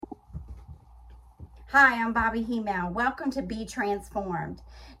Hi, I'm Bobby Hemau. Welcome to Be Transformed.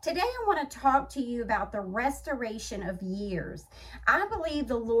 Today I want to talk to you about the restoration of years. I believe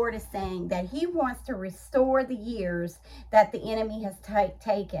the Lord is saying that He wants to restore the years that the enemy has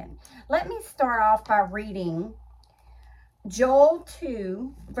taken. Let me start off by reading Joel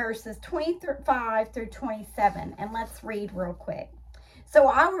 2, verses 25 through 27, and let's read real quick. So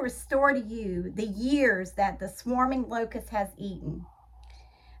I will restore to you the years that the swarming locust has eaten,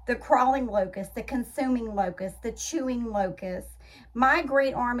 the crawling locust, the consuming locust, the chewing locust, my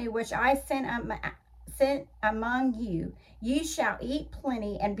great army which I sent among you. You shall eat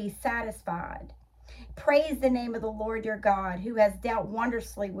plenty and be satisfied. Praise the name of the Lord your God, who has dealt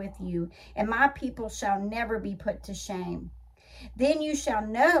wondrously with you, and my people shall never be put to shame. Then you shall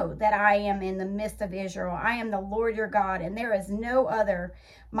know that I am in the midst of Israel. I am the Lord your God, and there is no other.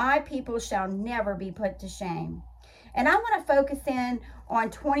 My people shall never be put to shame. And I want to focus in on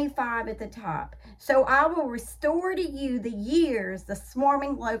 25 at the top. So I will restore to you the years the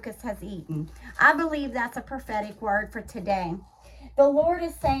swarming locust has eaten. I believe that's a prophetic word for today. The Lord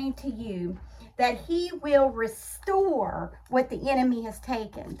is saying to you that He will restore what the enemy has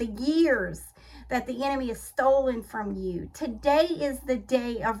taken, the years that the enemy has stolen from you. Today is the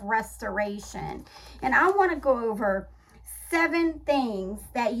day of restoration. And I want to go over 7 things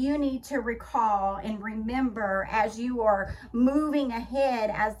that you need to recall and remember as you are moving ahead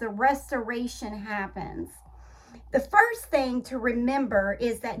as the restoration happens. The first thing to remember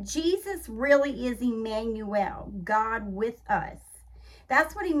is that Jesus really is Emmanuel, God with us.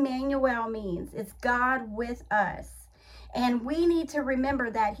 That's what Emmanuel means. It's God with us. And we need to remember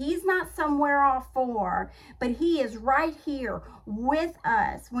that He's not somewhere off far, but He is right here with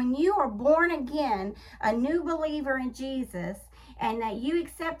us. When you are born again, a new believer in Jesus, and that you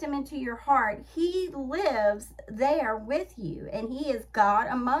accept Him into your heart, He lives there with you, and He is God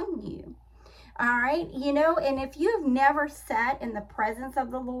among you. All right, and if you have never sat in the presence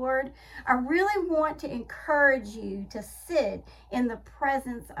of the Lord, I really want to encourage you to sit in the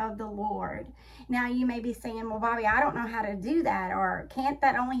presence of the Lord. Now, you may be saying, well, Bobby, I don't know how to do that, or can't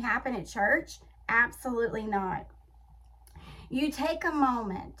that only happen at church? Absolutely not. You take a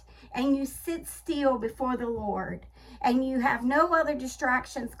moment and you sit still before the Lord, and you have no other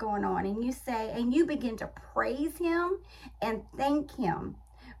distractions going on, and you say, and you begin to praise Him and thank Him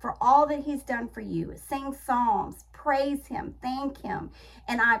for all that He's done for you. Sing psalms, praise Him, thank Him.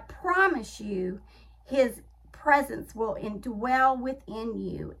 And I promise you, His presence will indwell within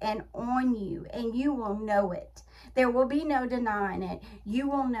you and on you, and you will know it. There will be no denying it. You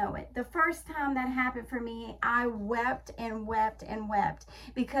will know it. The first time that happened for me, I wept and wept and wept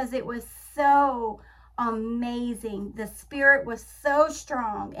because it was so amazing. The Spirit was so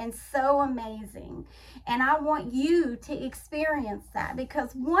strong and so amazing. And I want you to experience that,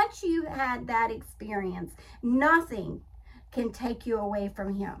 because once you had that experience, nothing can take you away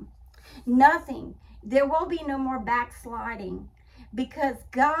from Him. Nothing. There will be no more backsliding, because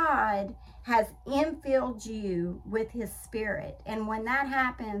God has infilled you with His Spirit. And when that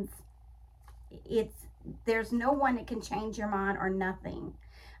happens, there's no one that can change your mind, or nothing.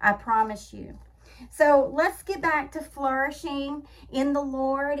 I promise you. So let's get back to flourishing in the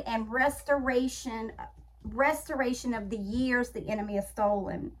Lord and restoration of the years the enemy has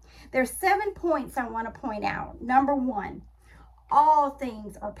stolen. There's 7 points I want to point out. Number 1, all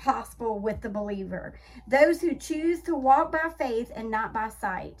things are possible with the believer. Those who choose to walk by faith and not by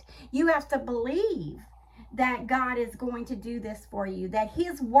sight. You have to believe that God is going to do this for you, that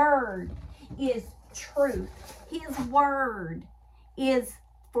His word is truth. His word is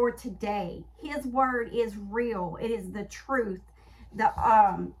for today. His word is real. It is the truth.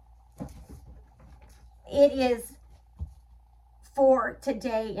 It is for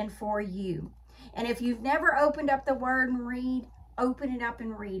today and for you. And if you've never opened up the word and read, open it up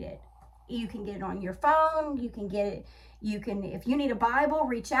and read it. You can get it on your phone. You can get it. If you need a Bible,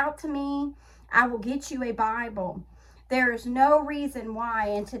 reach out to me. I will get you a Bible. There is no reason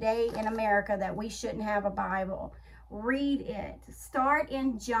why today in America that we shouldn't have a Bible. Read it. Start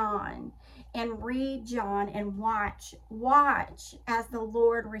in John and read John and watch as the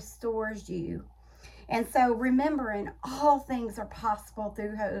Lord restores you. And so remembering, all things are possible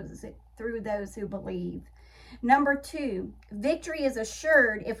through those who believe. Number 2, victory is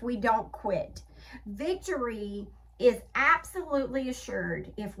assured if we don't quit. Victory is absolutely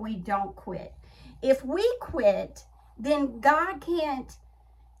assured if we don't quit. If we quit, then God can't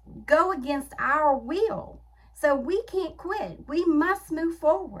go against our will. So we can't quit. We must move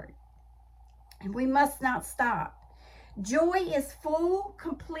forward, and we must not stop. Joy is full,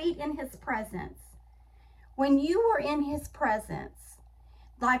 complete in His presence. When you are in His presence,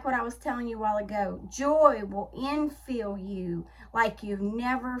 like what I was telling you a while ago, joy will infill you like you've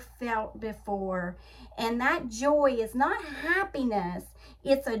never felt before. And that joy is not happiness.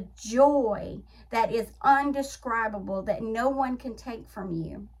 It's a joy that is undescribable, that no one can take from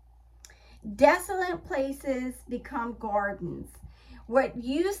you. Desolate places become gardens. What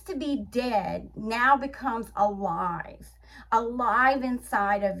used to be dead now becomes alive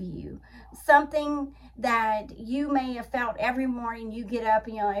inside of you. Something that you may have felt every morning you get up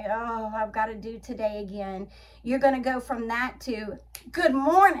and you're like, oh, I've got to do today again. You're going to go from that to, good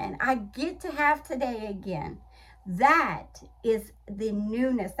morning, I get to have today again. That is the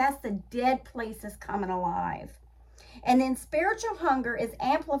newness. That's the dead places coming alive. And then spiritual hunger is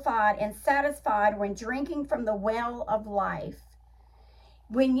amplified and satisfied when drinking from the well of life.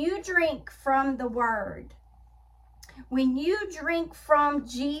 When you drink from the Word, when you drink from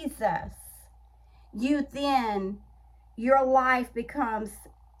Jesus, your life becomes,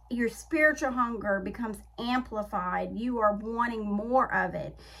 your spiritual hunger becomes amplified. You are wanting more of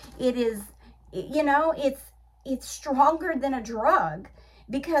it. It is, it's stronger than a drug,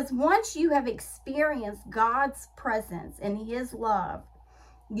 because once you have experienced God's presence and His love,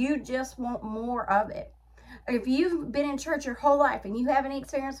 you just want more of it. If you've been in church your whole life and you haven't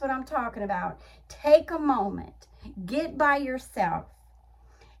experienced what I'm talking about, take a moment, get by yourself,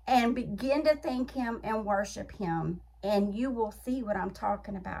 and begin to thank Him and worship Him, and you will see what I'm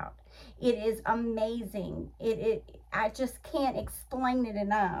talking about. It is amazing. I just can't explain it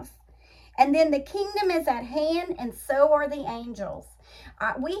enough. And then the kingdom is at hand, and so are the angels.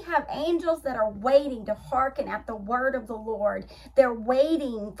 We have angels that are waiting to hearken at the word of the Lord. They're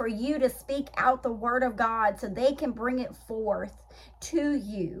waiting for you to speak out the word of God so they can bring it forth to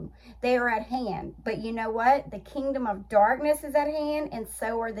you. They are at hand. But you know what? The kingdom of darkness is at hand, and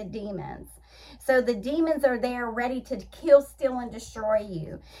so are the demons. So the demons are there ready to kill, steal, and destroy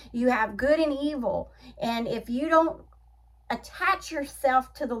you. You have good and evil. And if you don't attach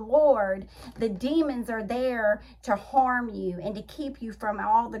yourself to the Lord, the demons are there to harm you and to keep you from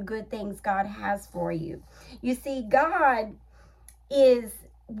all the good things God has for you. You see,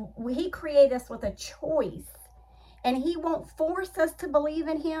 He created us with a choice, and He won't force us to believe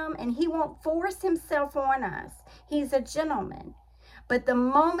in Him, and He won't force Himself on us. He's a gentleman. But the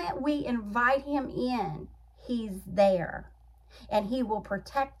moment we invite Him in, He's there, and He will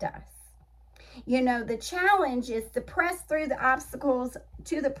protect us. The challenge is to press through the obstacles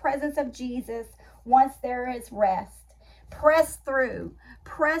to the presence of Jesus once there is rest. Press through.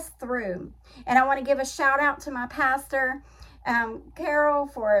 And I want to give a shout out to my pastor, Carol,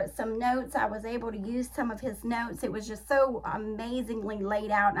 for some notes. I was able to use some of his notes. It was just so amazingly laid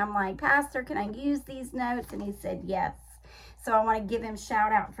out. And I'm like, Pastor, can I use these notes? And he said yes. So I want to give him a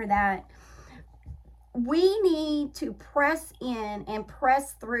shout out for that. We need to press in and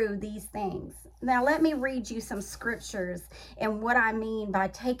press through these things. Now, let me read you some scriptures and what I mean by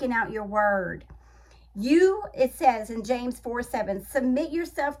taking out your word. It says in James 4:7, submit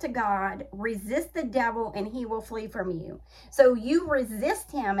yourself to God, resist the devil, and he will flee from you. So you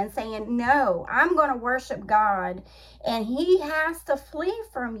resist him and saying, no, I'm going to worship God, and he has to flee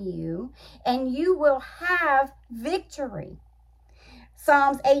from you, and you will have victory.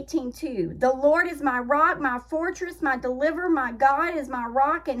 Psalms 18:2, the Lord is my rock, my fortress, my deliverer, my God is my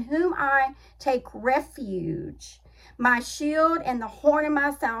rock in whom I take refuge, my shield and the horn of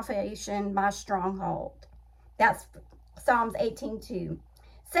my salvation, my stronghold. That's Psalms 18:2.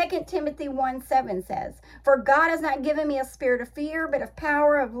 2 Timothy 1:7 says, for God has not given me a spirit of fear, but of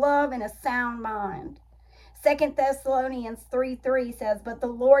power, of love, and a sound mind. 2 Thessalonians 3:3 says, but the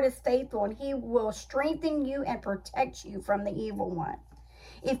Lord is faithful, and he will strengthen you and protect you from the evil one.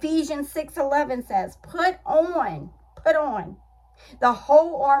 Ephesians 6:11 says, put on the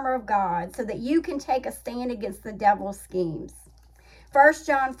whole armor of God so that you can take a stand against the devil's schemes. 1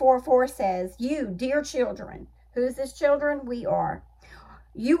 John 4:4 says, you, dear children, who's his children? We are.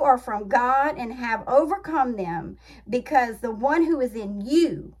 You are from God and have overcome them, because the one who is in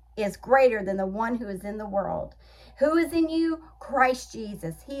you is greater than the one who is in the world. Who is in you? Christ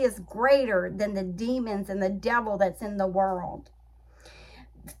Jesus. He is greater than the demons and the devil that's in the world.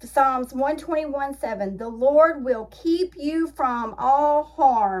 Psalms 121:7, the Lord will keep you from all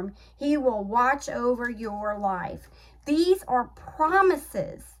harm. He will watch over your life. These are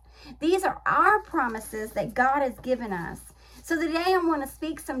promises. These are our promises that God has given us. So today I want to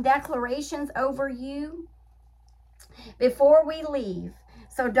speak some declarations over you before we leave.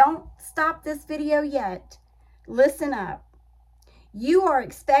 So don't stop this video yet. Listen up. You are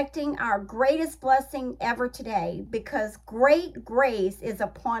expecting our greatest blessing ever today, because great grace is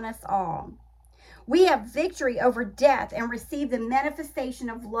upon us all. We have victory over death and receive the manifestation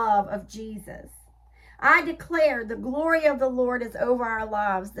of love of Jesus. I declare the glory of the Lord is over our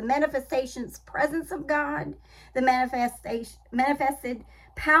lives, the manifestations, presence of God, the manifested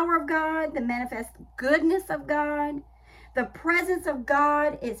power of God, the manifest goodness of God. The presence of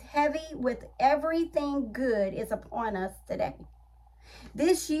God is heavy with everything good is upon us today.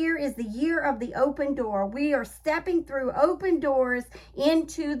 This year is the year of the open door. We are stepping through open doors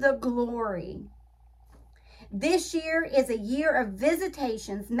into the glory. This year is a year of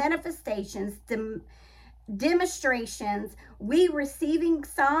visitations, manifestations, demonstrations. We receiving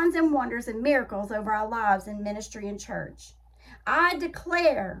signs and wonders and miracles over our lives in ministry and church. I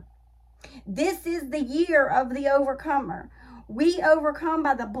declare this is the year of the overcomer. We overcome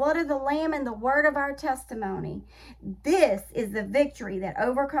by the blood of the Lamb and the word of our testimony. This is the victory that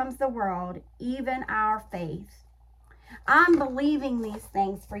overcomes the world, even our faith. I'm believing these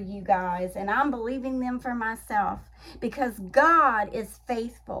things for you guys, and I'm believing them for myself because God is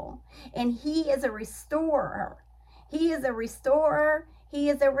faithful and He is a restorer. He is a restorer. He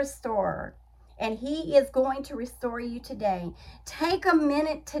is a restorer. And He is going to restore you today. Take a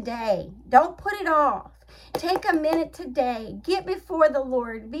minute today. Don't put it off. Take a minute today. Get before the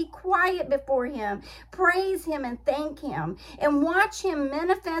Lord. Be quiet before Him. Praise Him and thank Him. And watch Him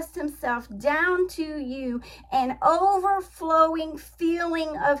manifest Himself down to you, an overflowing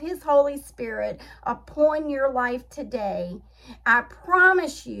feeling of His Holy Spirit upon your life today. I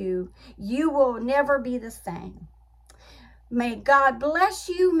promise you, you will never be the same. May God bless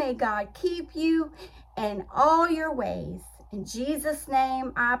you. May God keep you in all your ways. In Jesus'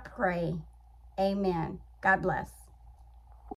 name I pray. Amen. God bless.